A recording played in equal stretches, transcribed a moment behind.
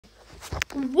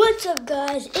What's up,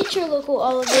 guys? It's your local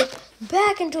Oliver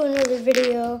back into another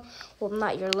video. Well,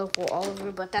 not your local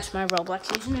Oliver, but that's my Roblox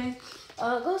username.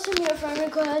 Go send me a friend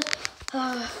request.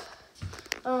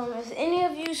 If any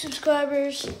of you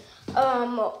subscribers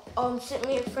sent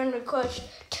me a friend request,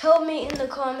 tell me in the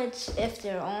comments if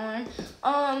they're on.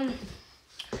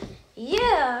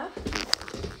 Yeah.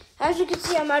 As you can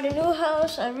see, I'm at a new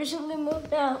house. I recently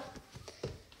moved out.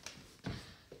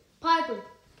 Piper,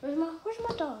 where's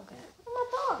my dog at? Where's my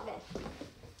dog at?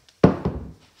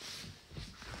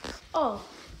 Oh,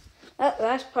 that's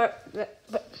that's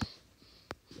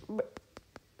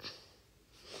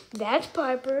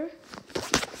Piper.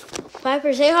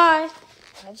 Piper, say hi.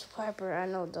 That's Piper. I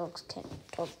know dogs can't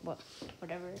talk, but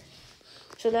whatever.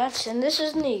 So and this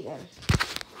is Negan.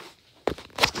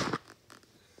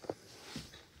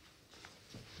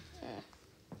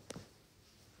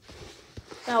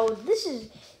 Now these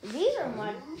are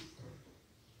my.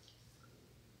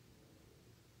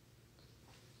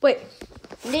 Wait,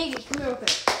 Negan, come here real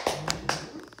quick.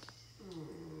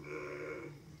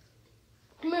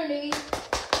 Come here, Negan.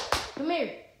 Come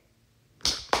here.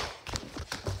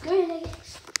 Come here, Negan.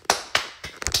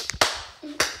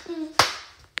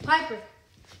 Piper.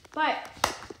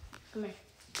 Come here.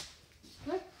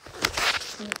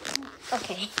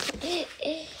 Okay.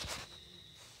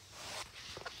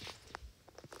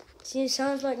 See, it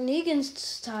sounds like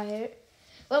Negan's tired.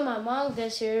 Well, my mom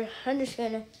gets here. I'm just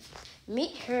gonna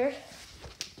meet her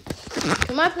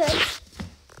to my place.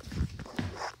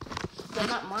 Well,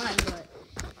 not mine, but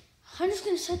I'm just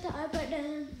gonna set the iPad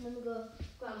down. Let me go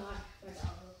grab my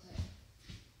dog real quick.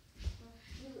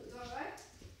 You alright?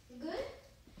 You good?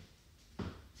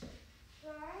 You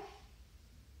alright?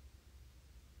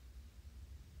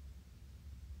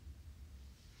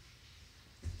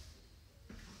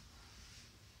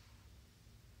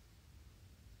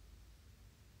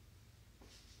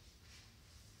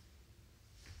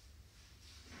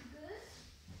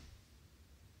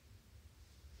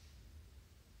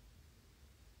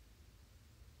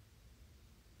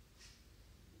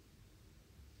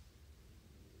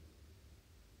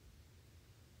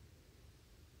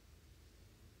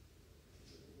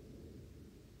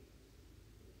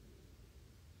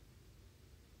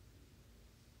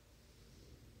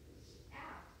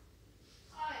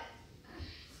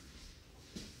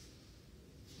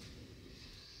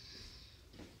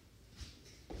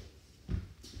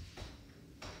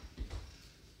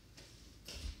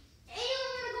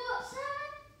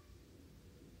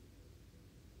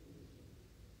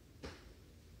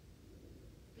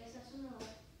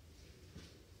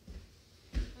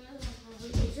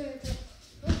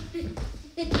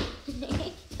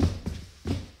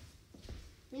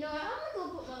 You know what? I'm gonna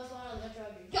go put my phone on the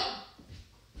charger. Go!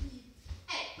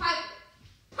 Hey, Piper!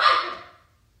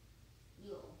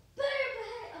 You better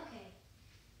behave. Okay.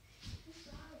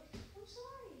 I'm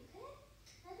sorry, okay?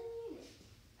 I didn't mean it.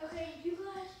 Okay, you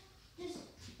guys just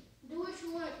do what you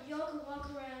want. Y'all can walk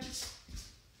around.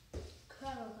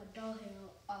 Kind of like a doll hair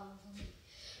all over me.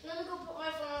 Let me go put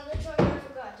my phone on the charger. I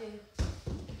forgot to.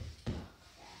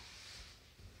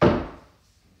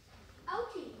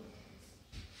 Ouchie.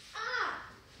 Ah!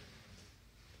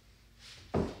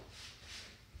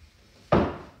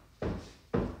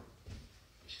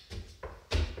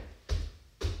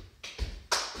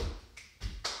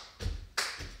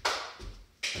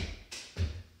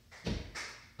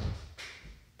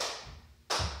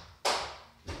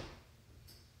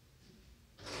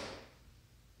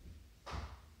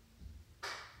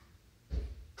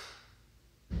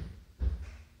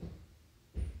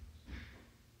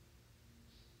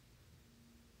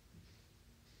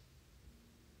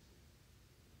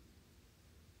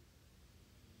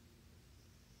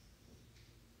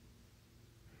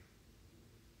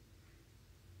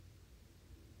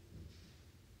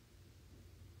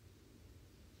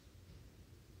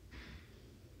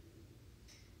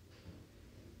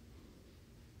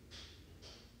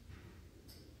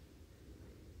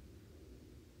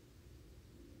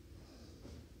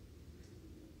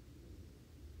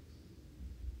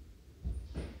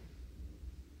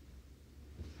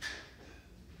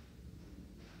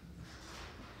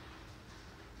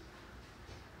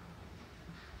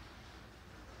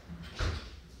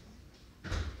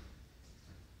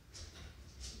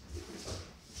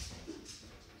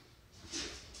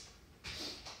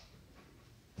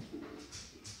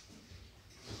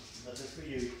 Nothing for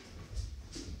you.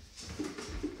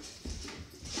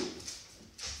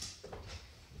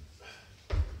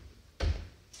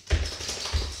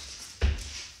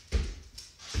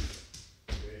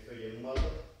 Ready for your mother?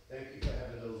 Thank you for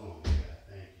having those on, big guy.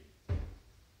 Thank you.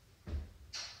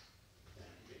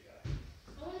 Thank you, big guy.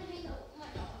 I want to hang out.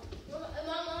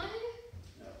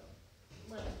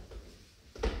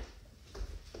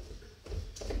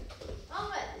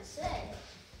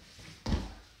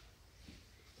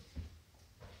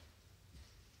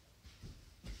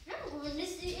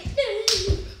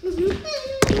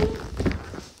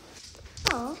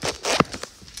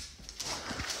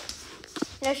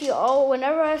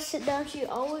 whenever I sit down, she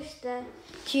always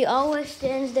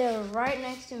stands there right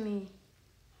next to me.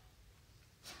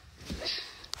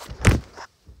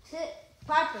 Sit,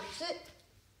 Piper, sit.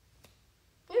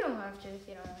 You don't have to if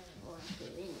you don't want to.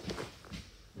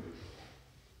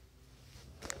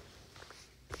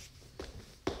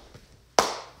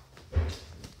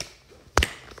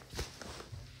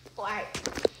 Right.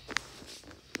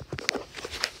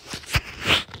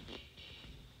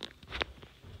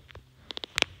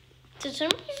 For some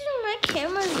reason, my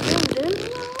camera's zoomed in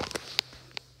now.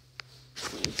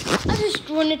 I just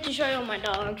wanted to show you my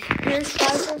dogs. Here's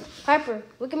Piper. Piper,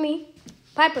 look at me.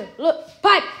 Piper, look.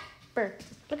 Piper,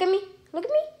 look at me. Look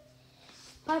at me.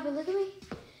 Piper, look at me.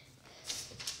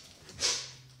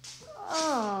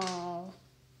 Oh.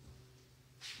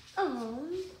 Oh.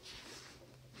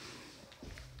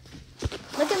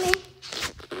 Look at me.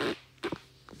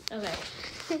 Okay.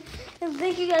 And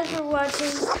thank you guys for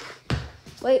watching.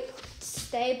 Wait,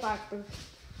 stay, Piper.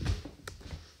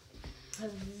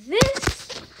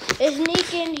 This is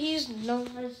Negan. He's known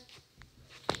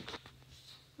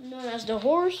as the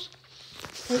horse.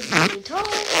 He's really tall,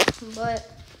 but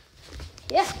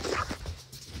yeah.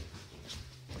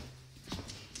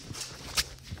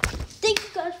 Thank you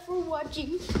guys for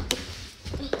watching.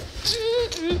 What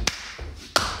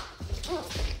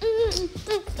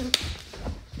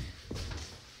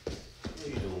are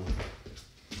you doing?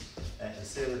 Acting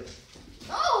silly.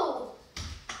 Oh!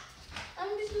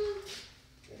 I'm just doing...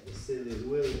 Acting silly as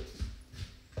well.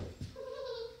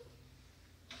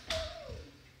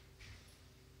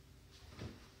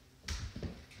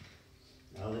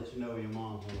 I'll let you know when your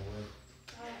mom's on the way.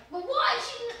 But why?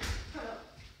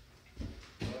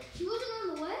 She wasn't on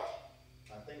the way?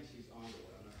 I think she's on the way.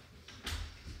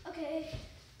 Okay.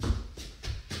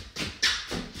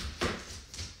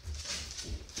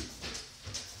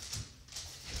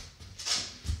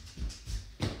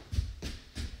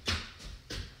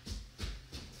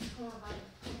 Come on, buddy.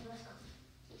 Let's go.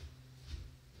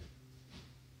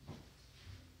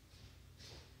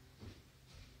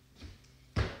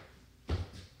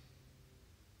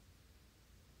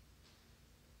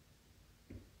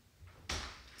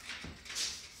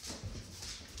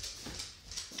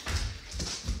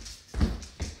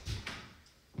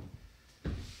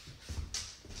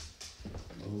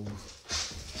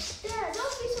 Dad,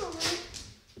 don't be so rude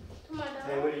to my dog.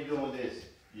 Hey, what are you doing with this?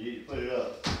 You need to put it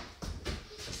up.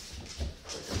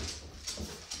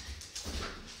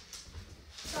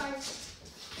 Sorry.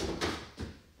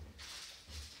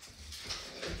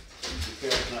 Be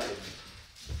careful not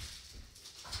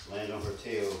to land on her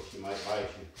tail. She might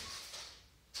bite you.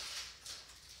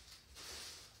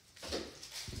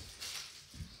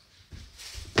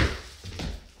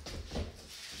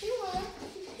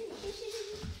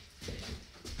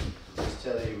 Just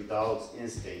telling you dogs'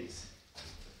 instincts.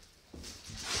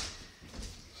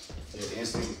 Their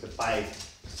instinct is to fight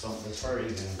something that's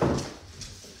hurting them.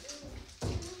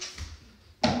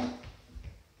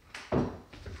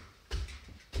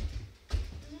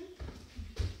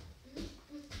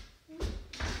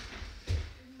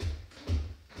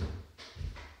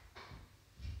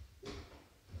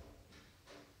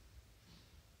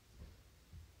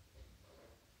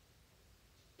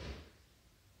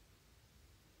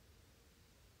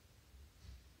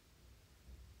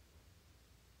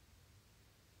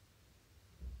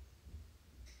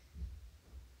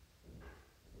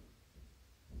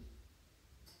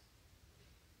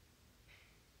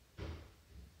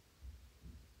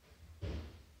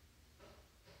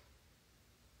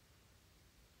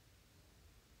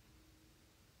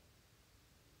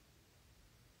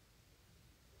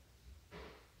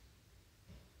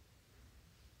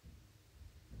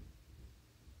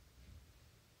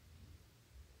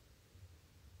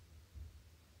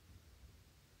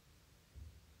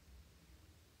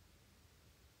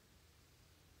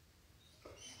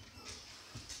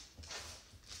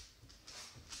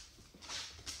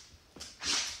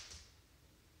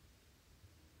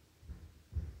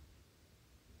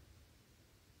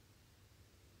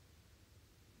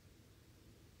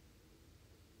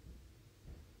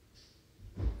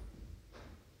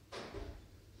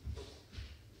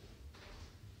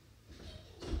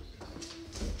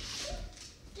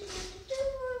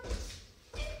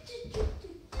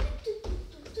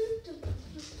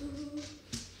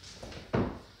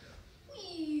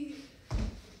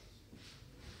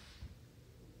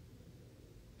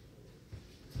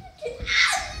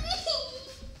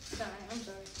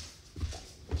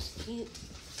 cute.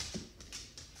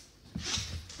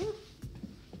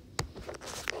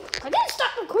 I didn't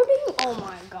stop recording? Oh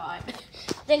my god.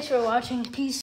 Thanks for watching. Peace.